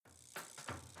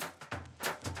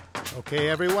Okay,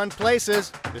 everyone,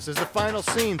 places. This is the final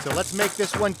scene, so let's make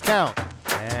this one count.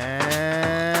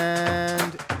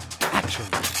 And action.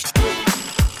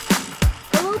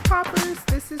 Hello, Poppers.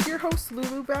 This is your host,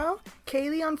 Lulu Bell.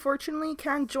 Kaylee unfortunately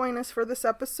can't join us for this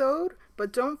episode,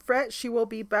 but don't fret, she will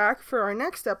be back for our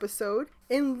next episode.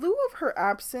 In lieu of her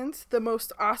absence, the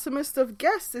most awesomest of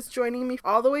guests is joining me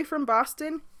all the way from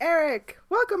Boston, Eric.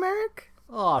 Welcome, Eric.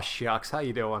 Oh, shucks. How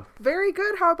you doing? Very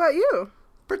good. How about you?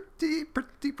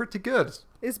 Pretty good.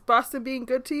 Is Boston being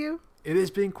good to you? It is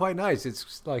being quite nice.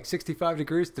 It's like 65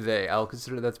 degrees today. I'll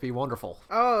consider that to be wonderful.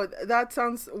 Oh, that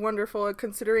sounds wonderful.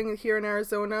 Considering here in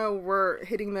Arizona, we're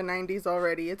hitting the 90s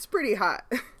already. It's pretty hot.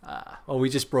 Well, we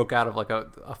just broke out of like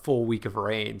a full week of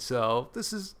rain, so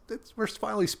we're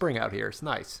finally spring out here. It's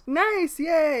nice. Nice,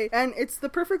 yay! And it's the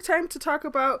perfect time to talk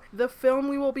about the film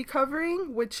we will be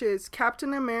covering, which is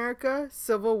Captain America: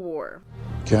 Civil War.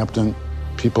 Captain,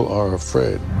 people are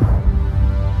afraid.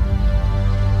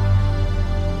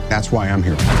 That's why I'm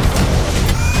here.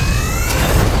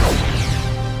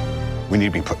 We need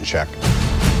to be put in check.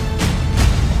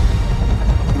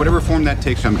 Whatever form that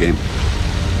takes, I'm game.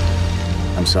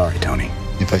 I'm sorry, Tony.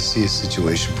 If I see a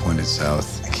situation pointed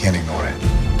south, I can't ignore it.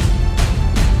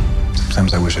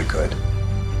 Sometimes I wish I could.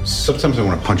 Sometimes I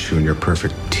want to punch you in your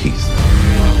perfect teeth.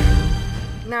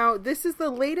 Now, this is the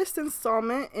latest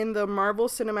installment in the Marvel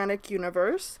Cinematic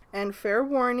Universe, and fair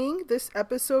warning, this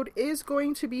episode is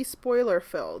going to be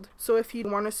spoiler-filled. So if you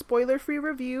want a spoiler-free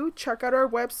review, check out our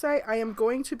website. I am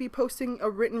going to be posting a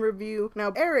written review.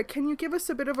 Now, Eric, can you give us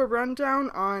a bit of a rundown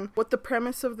on what the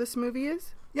premise of this movie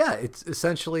is? Yeah, it's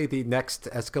essentially the next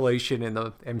escalation in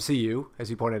the MCU, as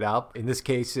you pointed out. In this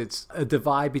case, it's a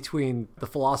divide between the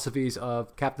philosophies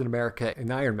of Captain America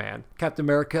and Iron Man. Captain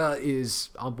America is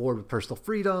on board with personal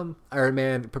freedom. Iron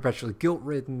Man, perpetually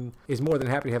guilt-ridden, is more than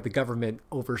happy to have the government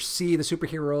oversee the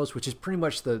superheroes, which is pretty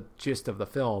much the gist of the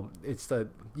film. It's the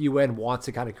UN wants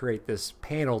to kind of create this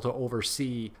panel to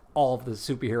oversee all of the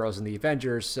superheroes and the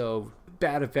Avengers, so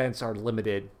bad events are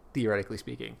limited, theoretically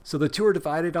speaking. So the two are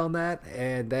divided on that,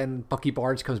 and then Bucky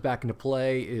Barnes comes back into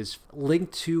play, is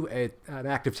linked to an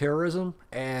act of terrorism,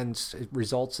 and it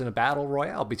results in a battle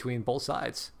royale between both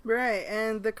sides. Right,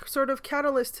 and the sort of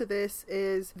catalyst to this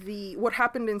is what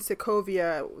happened in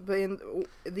Sokovia,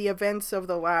 the events of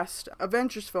the last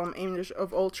Avengers film, Age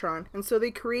of Ultron. And so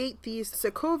they create these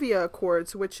Sokovia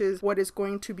Accords, which is what is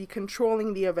going to be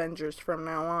controlling the Avengers from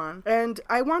now on. And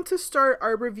I want to start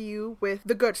our review with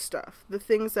the good stuff, the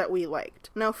things that we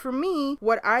liked. Now, for me,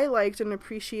 what I liked and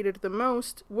appreciated the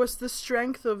most was the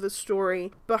strength of the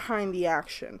story behind the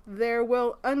action. There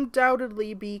will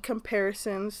undoubtedly be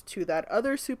comparisons to that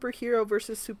other superhero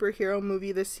versus superhero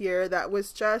movie this year that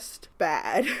was just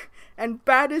bad. And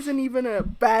bad isn't even a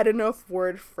bad enough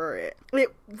word for it.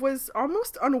 It was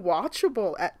almost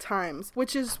unwatchable at times,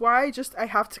 which is why I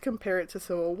have to compare it to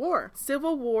Civil War.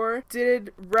 Civil War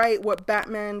did right what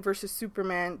Batman versus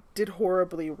Superman did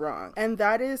horribly wrong, and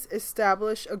that is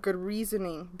establish a good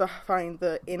reasoning behind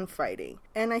the infighting.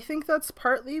 And I think that's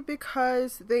partly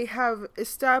because they have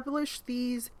established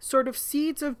these sort of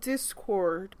seeds of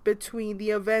discord between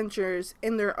the Avengers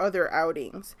in their other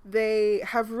outings. They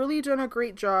have really done a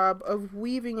great job of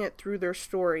weaving it through their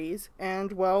stories,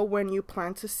 and well, when you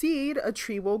plant a seed, a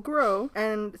tree will grow,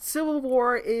 and Civil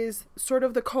War is sort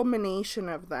of the culmination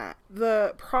of that.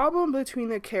 The problem between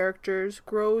the characters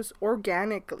grows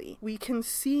organically. We can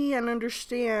see and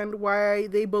understand why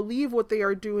they believe what they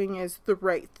are doing is the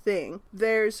right thing.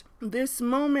 There's this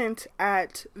moment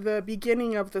at the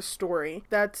beginning of the story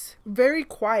that's very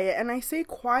quiet, and I say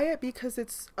quiet because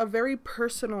it's a very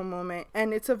personal moment,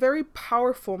 and it's a very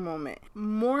powerful moment,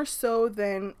 more so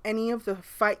than any of the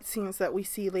fight scenes that we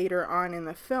see later on in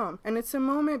the film. And it's a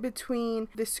moment between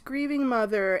this grieving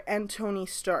mother and Tony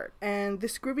Stark. And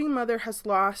this grieving mother has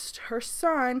lost her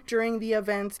son during the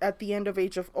events at the end of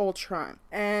Age of Ultron.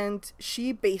 And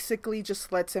she basically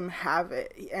just lets him have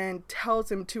it and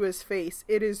tells him to his face,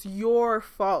 "It is your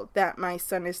fault that my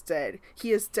son is dead.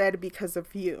 He is dead because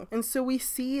of you." And so we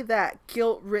see that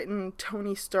guilt-ridden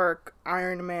Tony Stark,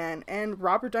 Iron Man, and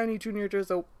Robert Downey Jr. does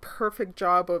a perfect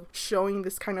job of showing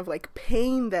this kind of like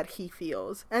pain that he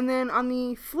feels. And then on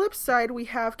the flip side, we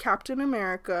have Captain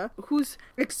America, who's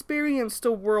experienced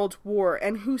a world war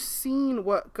and who's seen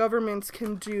what governments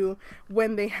can do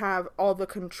when they have all the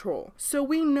control. So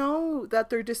we know that that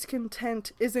their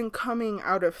discontent isn't coming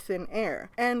out of thin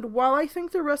air. And while I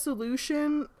think the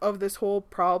resolution of this whole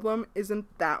problem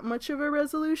isn't that much of a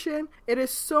resolution, it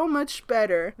is so much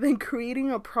better than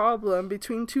creating a problem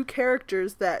between two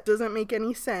characters that doesn't make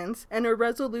any sense and a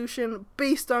resolution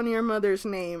based on your mother's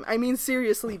name. I mean,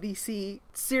 seriously, DC.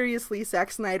 Seriously,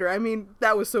 Zack Snyder. I mean,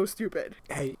 that was so stupid.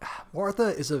 Hey, Martha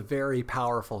is a very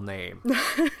powerful name.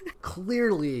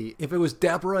 Clearly, if it was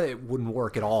Deborah, it wouldn't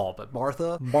work at all. But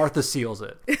Martha seals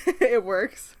it. It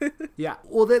works. Yeah.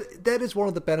 Well, that is one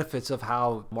of the benefits of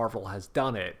how Marvel has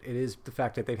done it. It is the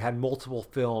fact that they've had multiple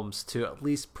films to at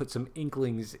least put some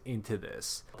inklings into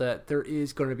this. That there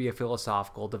is going to be a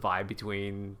philosophical divide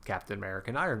between Captain America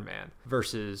and Iron Man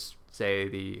versus, say,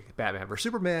 the Batman vs.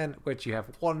 Superman, which you have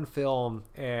one film,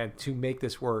 and to make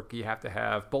this work, you have to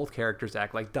have both characters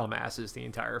act like dumbasses the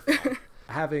entire film.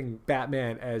 Having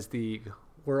Batman as the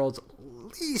world's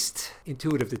least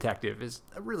intuitive detective is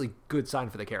a really good sign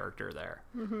for the character there.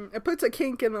 Mm-hmm. It puts a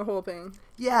kink in the whole thing.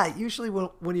 Yeah, usually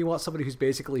when you want somebody who's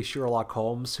basically Sherlock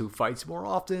Holmes who fights more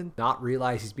often, not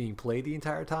realize he's being played the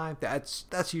entire time, that's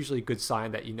usually a good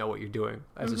sign that you know what you're doing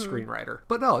as a screenwriter.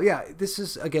 But no, yeah, this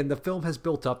is, again, the film has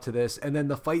built up to this, and then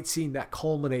the fight scene that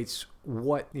culminates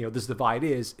what, this divide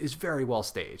is very well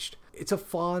staged. It's a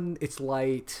fun, it's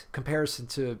light comparison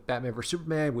to Batman vs.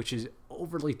 Superman, which is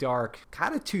overly dark,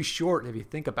 kind of too short if you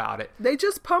think about it. They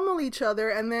just pummel each other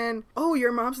and then, oh,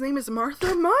 your mom's name is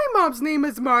Martha? My mom's name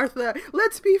is Martha.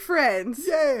 Let's be friends.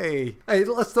 Yay! Hey,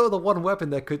 let's throw the one weapon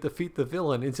that could defeat the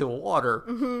villain into water.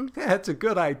 Mm-hmm. Yeah, that's a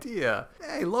good idea.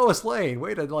 Hey, Lois Lane,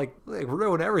 way to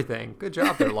ruin everything. Good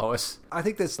job there, Lois. I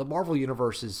think the Marvel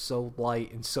universe is so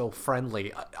light and so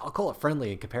friendly. I'll call it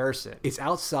friendly in comparison. It's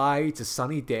outside, it's a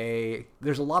sunny day.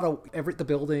 There's a lot of the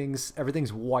buildings,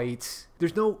 everything's white.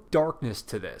 There's no darkness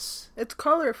to this. It's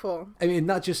colorful. I mean,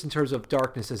 not just in terms of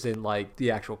darkness as in like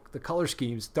the color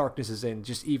schemes, darkness as in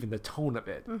just even the tone of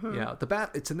it.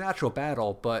 Mm-hmm. It's a natural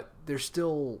battle, but it's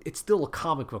still a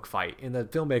comic book fight. And the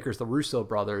filmmakers, the Russo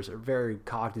brothers, are very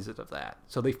cognizant of that.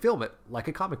 So they film it like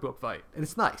a comic book fight. And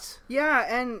it's nice. Yeah,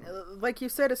 and like you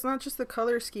said, it's not just the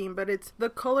color scheme, but it's the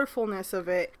colorfulness of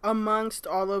it amongst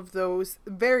all of those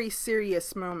very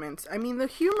serious moments. I mean, the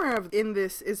humor in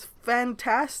this is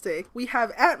fantastic. We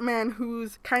have Ant-Man,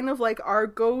 who's kind of like our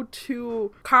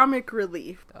go-to comic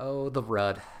relief. Oh, the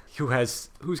Rudd.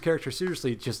 Whose character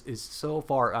seriously just is so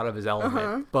far out of his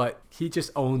element, but he just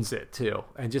owns it too.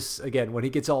 And just, again, when he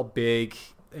gets all big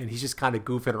and he's just kind of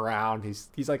goofing around,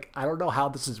 he's like, I don't know how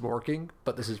this is working,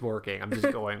 but this is working. I'm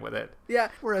just going with it. Yeah.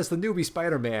 Whereas the newbie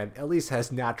Spider-Man at least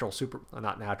has not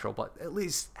natural, but at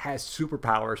least has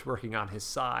superpowers working on his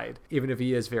side, even if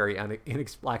he is very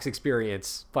lacks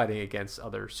experience fighting against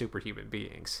other superhuman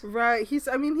beings. Right. He's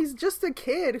just a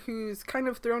kid who's kind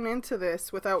of thrown into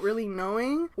this without really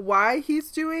knowing why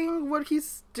he's doing what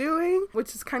he's doing,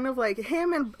 which is kind of like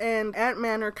him and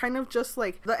Ant-Man are kind of just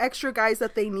like the extra guys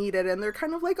that they needed, and they're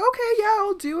kind of like, okay, yeah,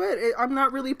 I'll do it. I'm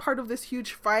not really part of this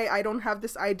huge fight. I don't have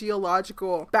this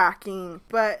ideological backing,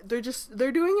 but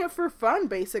they're doing it for fun,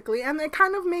 basically, and it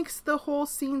kind of makes the whole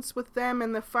scenes with them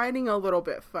and the fighting a little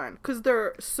bit fun, because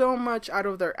they're so much out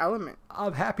of their element.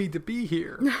 I'm happy to be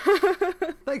here.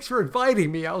 Thanks for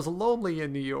inviting me. I was lonely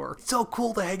in New York. It's so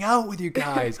cool to hang out with you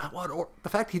guys. The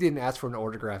fact he didn't ask for an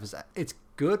autograph it's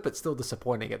good, but still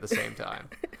disappointing at the same time.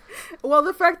 Well,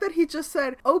 the fact that he just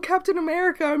said, oh, Captain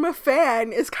America, I'm a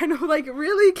fan, is kind of like,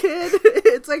 really, kid?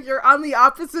 It's like you're on the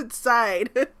opposite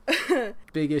side.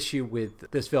 Big issue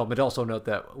with this film, and also note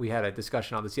that we had a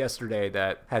discussion on this yesterday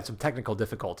that had some technical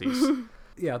difficulties.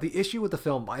 Yeah, the issue with the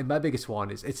film, my biggest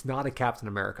one, is it's not a Captain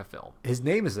America film. His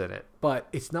name is in it, but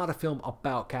it's not a film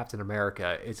about Captain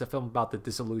America. It's a film about the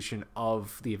dissolution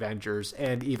of the Avengers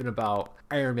and even about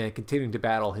Iron Man continuing to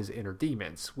battle his inner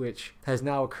demons, which has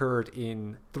now occurred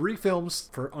in 3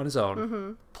 films on his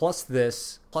own, plus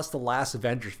the last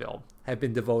Avengers film, have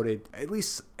been devoted, at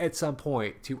least at some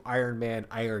point, to Iron Man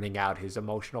ironing out his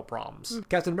emotional problems.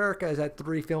 Captain America has had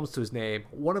 3 films to his name,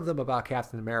 one of them about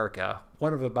Captain America,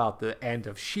 one of them about the end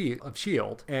of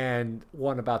S.H.I.E.L.D., and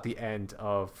one about the end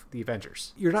of the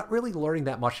Avengers. You're not really learning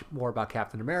that much more about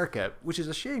Captain America, which is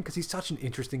a shame because he's such an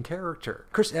interesting character.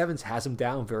 Chris Evans has him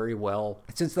down very well.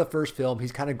 Since the first film,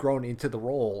 he's kind of grown into the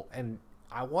role, and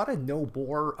I want to know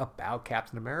more about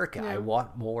Captain America. Yeah. I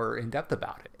want more in depth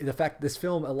about it. The fact this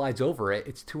film elides over it,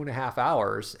 it's 2.5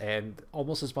 hours, and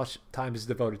almost as much time is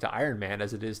devoted to Iron Man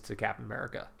as it is to Captain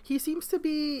America. He seems to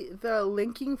be the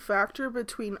linking factor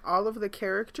between all of the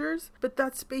characters, but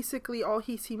that's basically all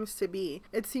he seems to be.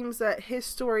 It seems that his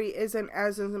story isn't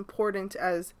as important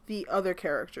as the other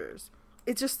characters.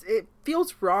 It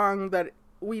feels wrong that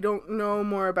we don't know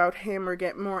more about him or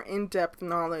get more in-depth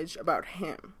knowledge about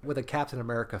him. With a Captain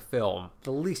America film,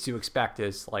 the least you expect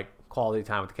is like quality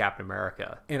time with Captain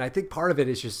America. And I think part of it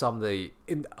is just some of the,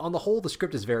 on the whole, the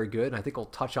script is very good, and I think we'll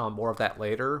touch on more of that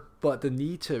later, but the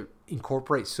need to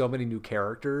incorporate so many new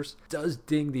characters does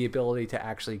ding the ability to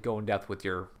actually go in depth with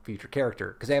your feature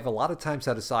character, because they have a lot of time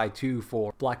set aside too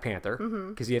for Black Panther,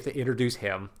 because you have to introduce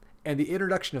him. And the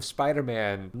introduction of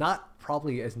Spider-Man, not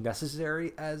probably as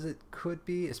necessary as it could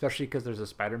be, especially because there's a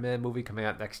Spider-Man movie coming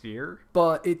out next year.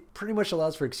 But it pretty much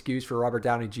allows for excuse for Robert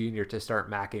Downey Jr. to start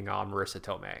macking on Marissa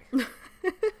Tomei.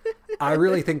 I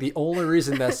really think the only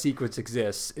reason that sequence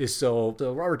exists is so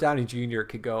Robert Downey Jr.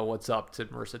 could go, "What's up?" to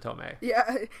Marissa Tomei.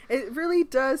 Yeah, it really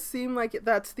does seem like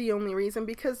that's the only reason,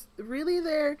 because really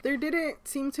there didn't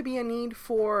seem to be a need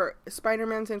for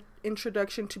Spider-Man's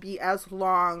introduction to be as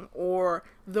long or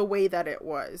the way that it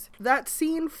was. That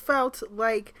scene felt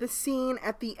like the scene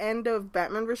at the end of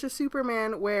Batman vs.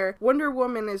 Superman where Wonder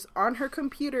Woman is on her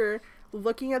computer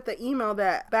looking at the email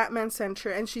that Batman sent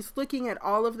her, and she's looking at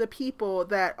all of the people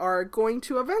that are going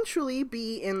to eventually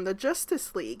be in the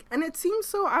Justice League. And it seems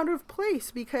so out of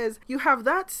place because you have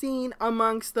that scene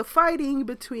amongst the fighting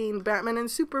between Batman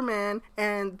and Superman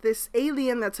and this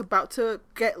alien that's about to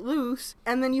get loose,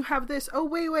 and then you have this, oh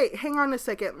wait, hang on a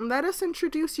second, let us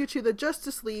introduce you to the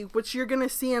Justice League, which you're gonna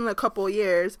see in a couple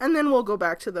years, and then we'll go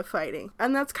back to the fighting.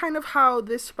 And that's kind of how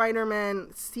this Spider-Man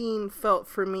scene felt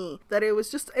for me, that it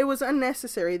was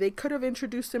unnecessary. They could have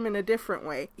introduced him in a different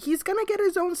way. He's gonna get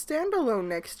his own standalone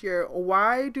next year.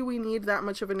 Why do we need that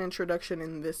much of an introduction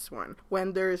in this one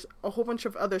when there's a whole bunch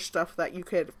of other stuff that you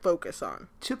could focus on?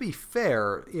 To be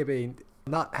fair, I mean,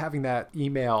 not having that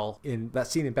email in that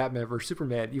scene in Batman vs.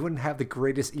 Superman, you wouldn't have the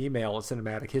greatest email in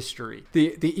cinematic history.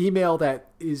 The email that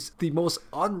is the most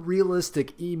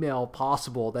unrealistic email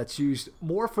possible, that's used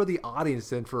more for the audience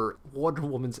than for Wonder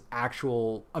Woman's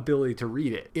actual ability to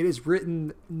read it. It is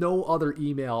written no other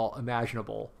email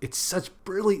imaginable. It's such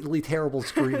brilliantly terrible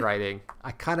screenwriting.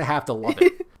 I kind of have to love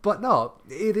it. But no,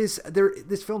 it is there.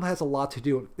 This film has a lot to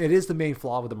do. It is the main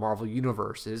flaw with the Marvel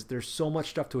Universe, is there's so much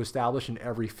stuff to establish in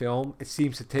every film. It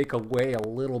seems to take away a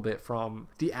little bit from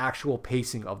the actual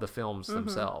pacing of the films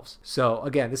themselves. So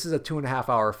again, this is a 2.5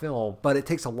 hour film, but it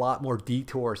takes a lot more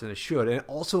detours than it should. And it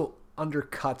also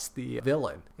undercuts the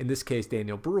villain, in this case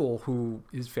Daniel Bruhl, who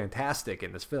is fantastic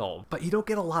in this film, but you don't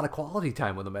get a lot of quality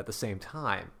time with him at the same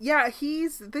time. Yeah,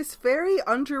 he's this very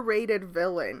underrated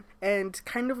villain and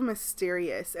kind of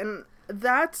mysterious, and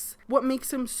that's what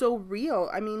makes him so real.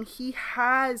 I mean, he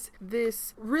has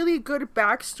this really good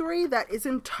backstory that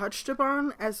isn't touched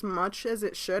upon as much as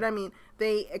it should. I mean,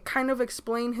 they kind of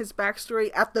explain his backstory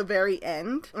at the very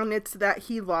end, and it's that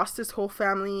he lost his whole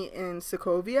family in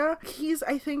Sokovia.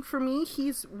 I think for me,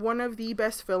 he's one of the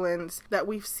best villains that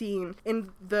we've seen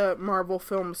in the Marvel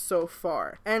films so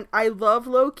far. And I love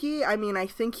Loki. I mean, I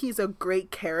think he's a great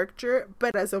character,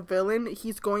 but as a villain,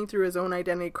 he's going through his own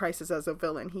identity crisis as a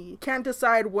villain. He can't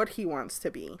decide what he wants to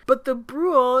be. But the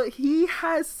Bruhl, he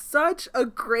has such a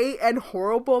great and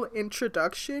horrible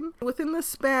introduction. Within the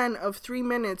span of 3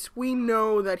 minutes, we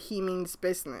know that he means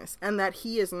business and that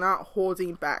he is not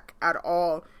holding back at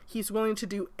all. He's willing to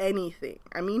do anything.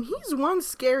 I mean, he's one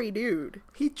scary dude.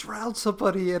 He drowned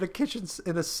somebody in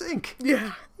a sink.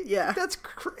 Yeah. That's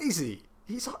crazy.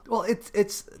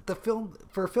 It's the film,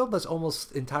 for a film that's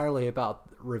almost entirely about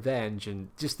revenge and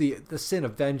just the sin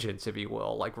of vengeance, if you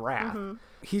will, like wrath.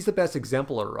 He's the best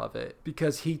exemplar of it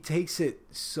because he takes it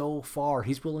so far.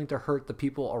 He's willing to hurt the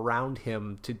people around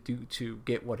him to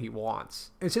get what he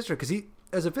wants. And it's interesting because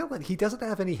as a villain, he doesn't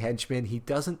have any henchmen. He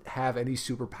doesn't have any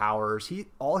superpowers.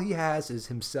 All he has is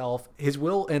himself, his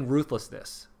will, and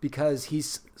ruthlessness. Because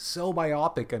he's so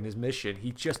myopic on his mission,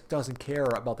 he just doesn't care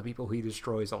about the people he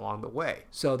destroys along the way.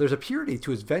 So there's a purity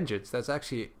to his vengeance that's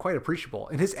actually quite appreciable.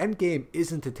 And his end game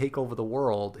isn't to take over the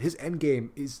world. His end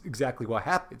game is exactly what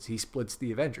happens. He splits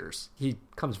the Avengers. He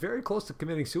comes very close to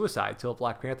committing suicide till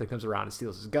Black Panther comes around and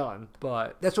steals his gun.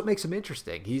 But that's what makes him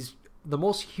interesting. He's the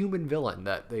most human villain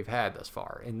that they've had thus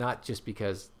far, and not just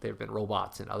because they've been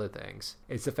robots and other things.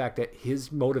 It's the fact that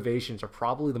his motivations are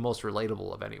probably the most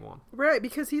relatable of anyone. Right,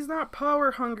 because he's not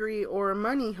power hungry or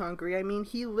money hungry. I mean,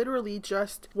 he literally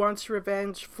just wants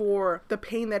revenge for the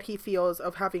pain that he feels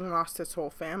of having lost his whole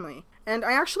family. And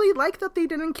I actually like that they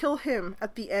didn't kill him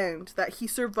at the end, that he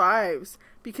survives,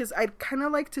 because I'd kind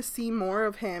of like to see more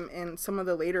of him in some of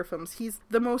the later films. He's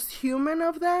the most human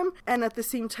of them, and at the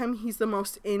same time, he's the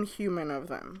most inhuman of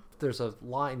them. There's a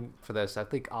line for this. I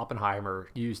think Oppenheimer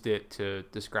used it to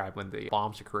describe when the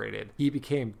bombs are created. He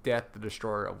became Death, the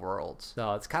Destroyer of Worlds.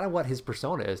 So it's kind of what his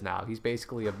persona is now. He's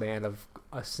basically a man of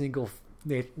a single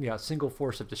single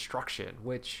force of destruction,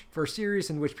 which for a series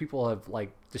in which people have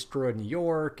like destroyed New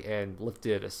York and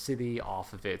lifted a city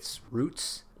off of its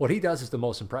roots, what he does is the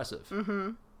most impressive.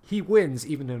 Mm-hmm. He wins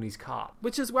even when he's caught.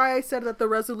 Which is why I said that the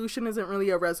resolution isn't really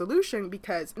a resolution,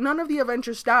 because none of the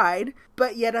Avengers died,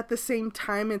 but yet at the same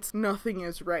time, nothing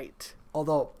is right.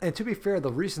 Although, and to be fair,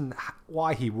 the reason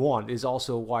why he won is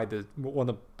also why one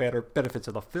of the better benefits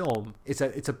of the film is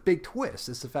that it's a big twist.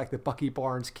 It's the fact that Bucky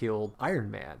Barnes killed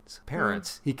Iron Man's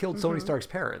parents. He killed Tony Stark's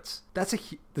parents.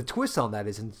 The twist on that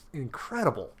is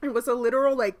incredible. It was a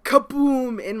literal like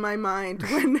kaboom in my mind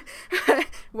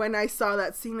when I saw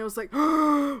that scene. It was like,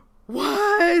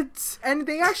 what? And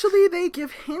they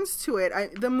give hints to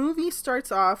it. The movie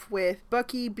starts off with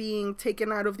Bucky being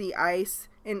taken out of the ice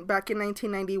back in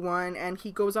 1991, and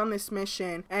he goes on this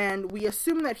mission, and we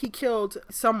assume that he killed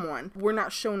someone. We're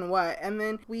not shown what. And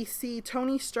then we see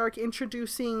Tony Stark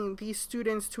introducing these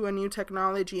students to a new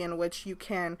technology in which you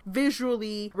can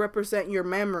visually represent your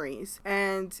memories.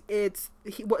 And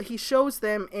what he shows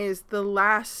them is the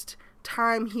last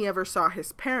time he ever saw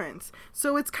his parents.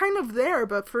 So it's kind of there,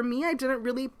 but for me, I didn't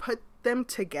really put them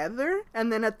together.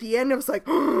 And then at the end, it was like,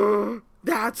 oh,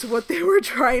 that's what they were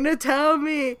trying to tell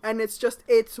me. And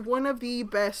it's one of the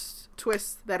best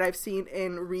twists that I've seen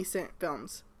in recent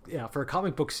films. Yeah, for a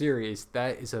comic book series,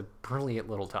 that is a brilliant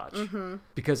little touch.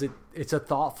 Because it's a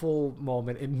thoughtful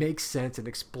moment. It makes sense. It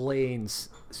explains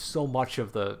so much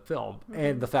of the film.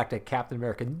 And the fact that Captain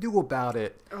America knew about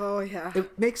it. Oh, yeah.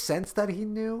 It makes sense that he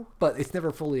knew, but it's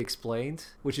never fully explained,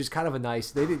 which is kind of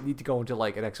they didn't need to go into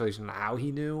like an explanation of how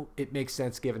he knew. It makes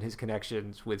sense given his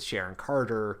connections with Sharon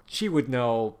Carter. She would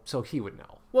know, so he would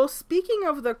know. Well, speaking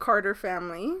of the Carter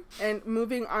family, and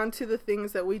moving on to the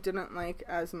things that we didn't like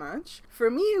as much, for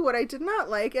me, what I did not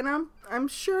like, and I'm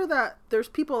sure that there's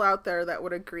people out there that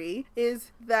would agree,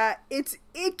 is that it's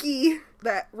icky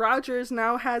that Rogers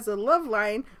now has a love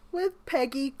line with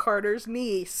Peggy Carter's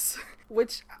niece.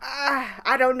 Which,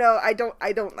 I don't know. I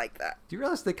don't like that. Do you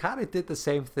realize they kind of did the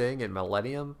same thing in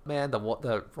Millennium Man,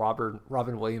 the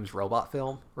Robin Williams robot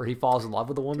film, where he falls in love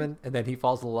with a woman, and then he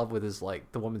falls in love with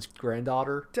the woman's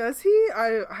granddaughter? Does he?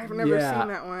 I've never seen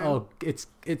that one. Oh,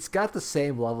 it's got the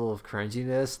same level of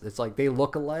cringiness. It's like they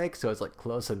look alike, so it's like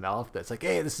close enough that it's like,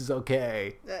 hey, this is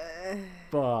okay.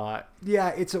 But yeah,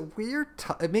 it's a weird.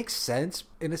 It makes sense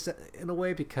in a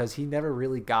way because he never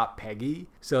really got Peggy,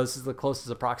 so this is the closest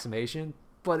approximation.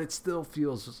 But it still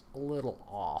feels a little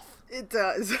off. It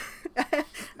does.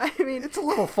 I mean, it's a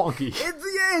little funky.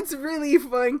 It's really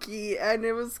funky, and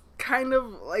it was kind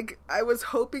of like I was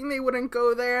hoping they wouldn't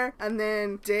go there, and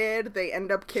then they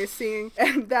end up kissing,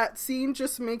 and that scene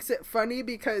just makes it funny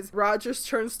because Rogers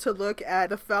turns to look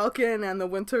at the Falcon and the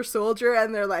Winter Soldier,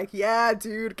 and they're like, "Yeah,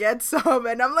 dude, get some,"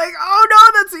 and I'm like, "Oh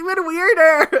no, that's even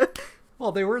weirder."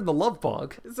 Well, they were in the Love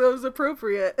Bug, so it was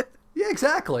appropriate. Yeah,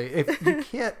 exactly.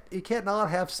 If you can't not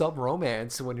have some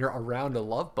romance when you're around a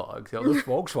love bug. Those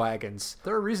Volkswagens,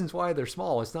 there are reasons why they're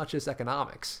small. It's not just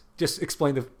economics. Just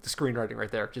explain the screenwriting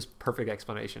right there. Just perfect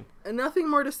explanation. And nothing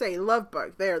more to say. Love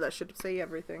bug. There, that should say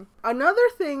everything. Another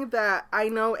thing that I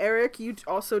know, Eric, you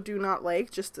also do not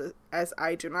like, just as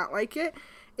I do not like it,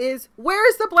 is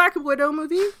where's the Black Widow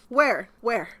movie? Where?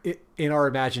 In our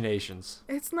imaginations.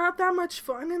 It's not that much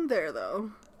fun in there,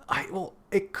 though. Well,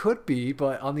 it could be,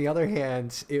 but on the other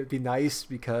hand, it would be nice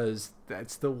because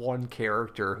that's the one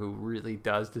character who really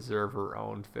does deserve her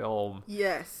own film.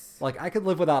 Yes. Like, I could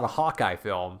live without a Hawkeye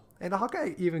film, and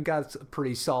Hawkeye even got a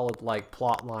pretty solid, like,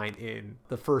 plot line in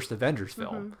the first Avengers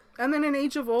film. Mm-hmm. And then in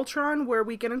Age of Ultron, where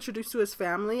we get introduced to his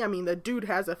family, I mean, the dude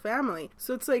has a family.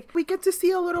 So it's like, we get to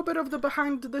see a little bit of the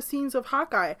behind the scenes of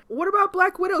Hawkeye. What about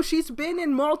Black Widow? She's been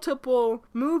in multiple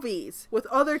movies with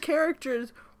other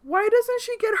characters. Why doesn't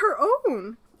she get her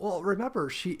own? Well,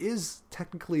 remember, she is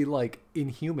technically, like,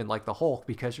 inhuman, like the Hulk,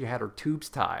 because she had her tubes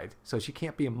tied, so she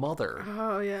can't be a mother.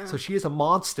 Oh, yeah. So she is a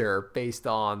monster based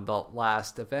on the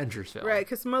last Avengers film. Right,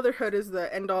 because motherhood is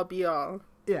the end-all, be-all.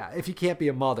 Yeah, if you can't be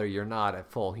a mother, you're not a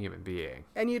full human being.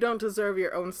 And you don't deserve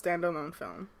your own standalone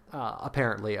film.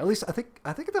 Apparently, at least I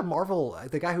think the Marvel,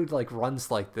 the guy who like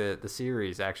runs like the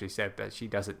series actually said that she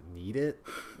doesn't need it,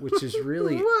 which is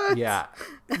really What? Yeah.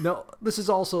 No, this is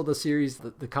also the series,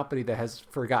 the company that has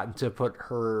forgotten to put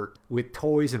her with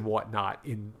toys and whatnot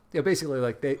in. Basically,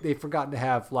 like they've forgotten to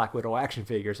have Black Widow action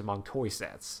figures among toy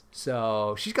sets,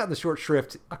 so she's gotten the short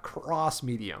shrift across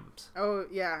mediums. Oh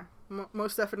yeah.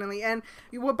 most definitely. And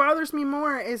what bothers me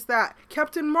more is that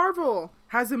Captain Marvel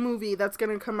has a movie that's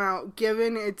going to come out,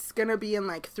 given it's going to be in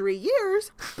like 3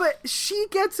 years, but she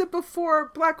gets it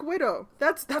before Black Widow.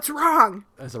 That's wrong.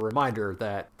 As a reminder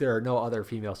that there are no other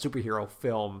female superhero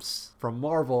films from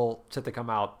Marvel set to come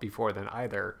out before then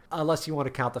either, unless you want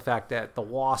to count the fact that the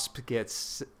Wasp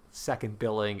gets second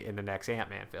billing in the next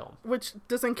Ant-Man film. Which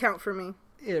doesn't count for me.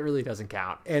 It really doesn't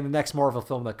count. And the next Marvel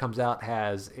film that comes out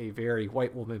has a very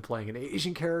white woman playing an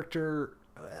Asian character.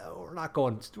 We're not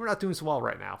doing so well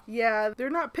right now. Yeah, they're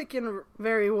not picking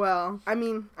very well. I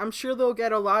mean, I'm sure they'll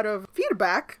get a lot of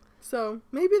feedback, so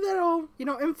maybe that'll,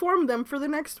 inform them for the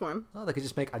next one. Oh, they could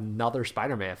just make another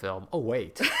Spider-Man film. Oh,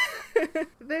 wait.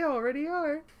 They already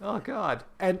are. Oh, God.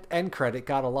 And end credit,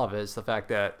 gotta love it, is the fact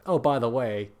that, oh, by the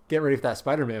way, get ready for that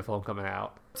Spider-Man film coming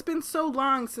out. It's been so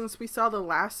long since we saw the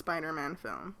last Spider-Man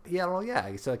film. Yeah, well, yeah.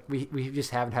 It's like we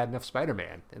just haven't had enough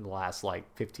Spider-Man in the last,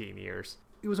 15 years.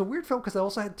 It was a weird film because I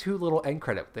also had two little end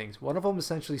credit things. One of them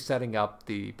essentially setting up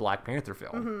the Black Panther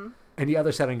film, and the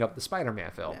other setting up the Spider-Man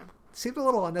film. Yeah. It seemed a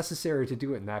little unnecessary to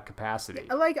do it in that capacity.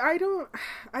 I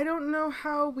don't know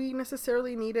how we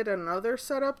necessarily needed another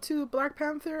setup to Black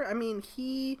Panther. I mean,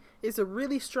 he is a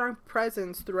really strong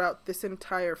presence throughout this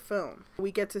entire film.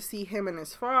 We get to see him and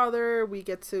his father. We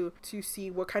get to see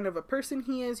what kind of a person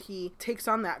he is. He takes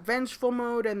on that vengeful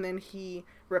mode, and then he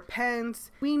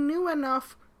repents. We knew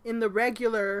enough in the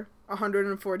regular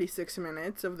 146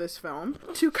 minutes of this film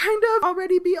to kind of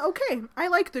already be okay. I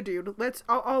like the dude.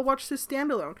 I'll watch this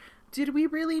standalone. Did we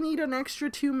really need an extra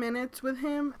 2 minutes with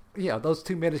him? Yeah, those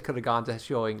 2 minutes could have gone to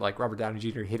showing Robert Downey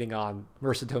Jr. hitting on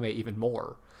Marissa Tomei even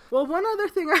more. Well, one other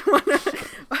thing I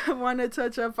want to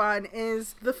touch up on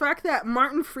is the fact that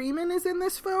Martin Freeman is in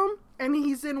this film, and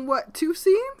he's in, 2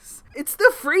 scenes? It's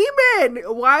the Freeman!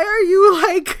 Why are you,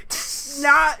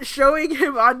 not showing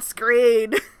him on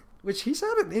screen? Which he's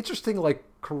had an interesting,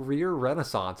 career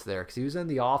renaissance there, because he was in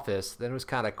The Office, then it was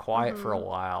kind of quiet for a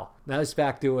while. Now he's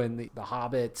back doing The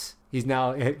Hobbit. He's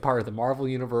now part of the Marvel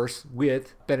Universe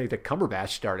with Benedict Cumberbatch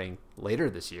starting later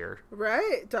this year.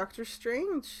 Right, Doctor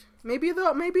Strange. Maybe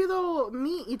they'll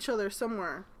meet each other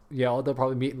somewhere. Yeah, they'll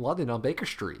probably meet in London on Baker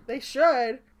Street. They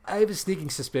should. I have a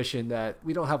sneaking suspicion that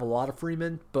we don't have a lot of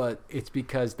Freeman, but it's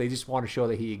because they just want to show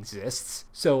that he exists.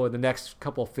 So in the next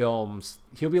couple of films,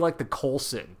 he'll be like the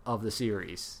Coulson of the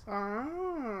series.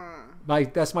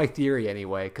 That's my theory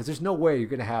anyway, because there's no way you're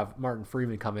going to have Martin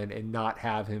Freeman come in and not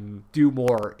have him do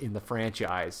more in the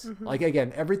franchise.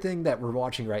 Again, everything that we're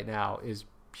watching right now is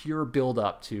pure build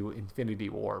up to Infinity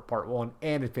War Part 1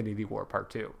 and Infinity War Part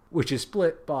 2, which is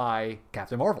split by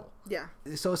Captain Marvel. Yeah.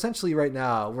 So essentially right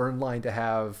now we're in line to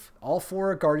have all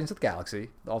 4 Guardians of the Galaxy,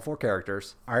 all 4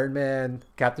 characters, Iron Man,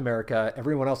 Captain America,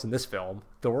 everyone else in this film,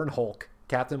 Thor and Hulk,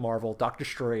 Captain Marvel, Doctor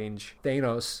Strange,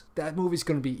 Thanos. That movie's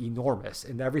going to be enormous,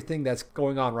 and everything that's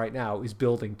going on right now is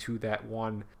building to that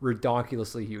one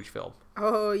ridiculously huge film.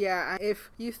 Oh yeah,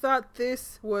 if you thought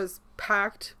this was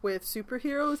packed with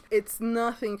superheroes, it's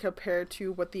nothing compared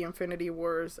to what the Infinity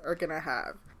Wars are gonna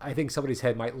have. I think somebody's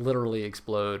head might literally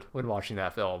explode when watching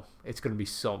that film. It's gonna be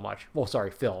so much. Well,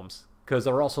 sorry, films. Because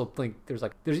I also think there's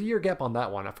a year gap on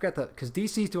that one. I forgot that, because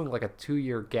DC's doing a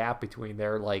 2-year gap between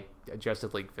their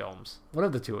Justice League films. One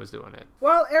of the two is doing it.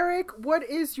 Well, Eric, what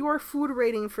is your food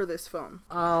rating for this film?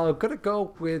 I'm gonna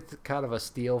go with kind of a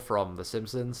steal from The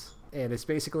Simpsons. And it's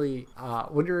basically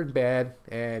when you're in bed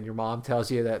and your mom tells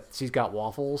you that she's got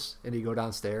waffles and you go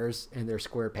downstairs and they're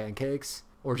square pancakes,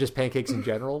 or just pancakes in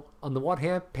general. On the one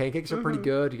hand, pancakes are pretty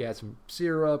good. You got some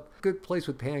syrup, good place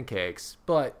with pancakes,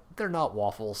 but they're not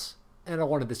waffles. And I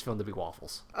wanted this film to be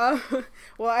waffles.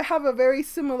 Well, I have a very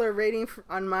similar rating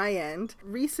on my end.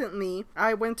 Recently,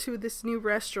 I went to this new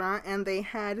restaurant and they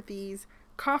had these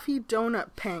coffee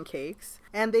donut pancakes,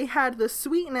 and they had the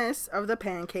sweetness of the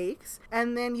pancakes,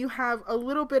 and then you have a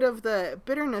little bit of the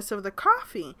bitterness of the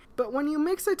coffee. But when you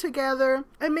mix it together,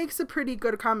 it makes a pretty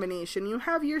good combination. You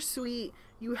have your sweet,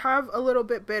 you have a little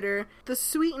bit bitter. The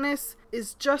sweetness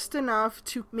is just enough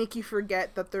to make you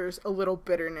forget that there's a little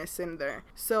bitterness in there.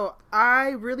 So I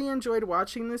really enjoyed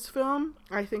watching this film.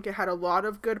 I think it had a lot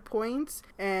of good points,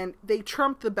 and they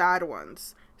trumped the bad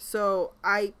ones. So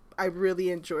I really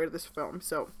enjoyed this film,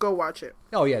 so go watch it.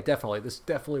 Oh yeah, definitely. This is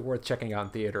definitely worth checking out in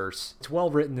theaters. It's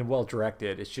well written and well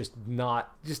directed. It's just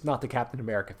not the Captain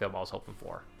America film I was hoping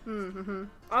for.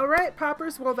 All right,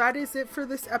 Poppers. Well, that is it for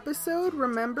this episode.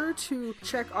 Remember to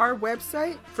check our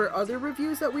website for other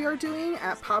reviews that we are doing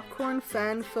at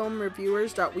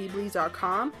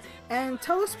popcornfanfilmreviewers.weebly.com, and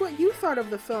tell us what you thought of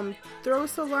the film. Throw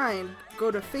us a line. Go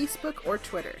to Facebook or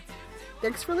Twitter.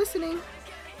 Thanks for listening.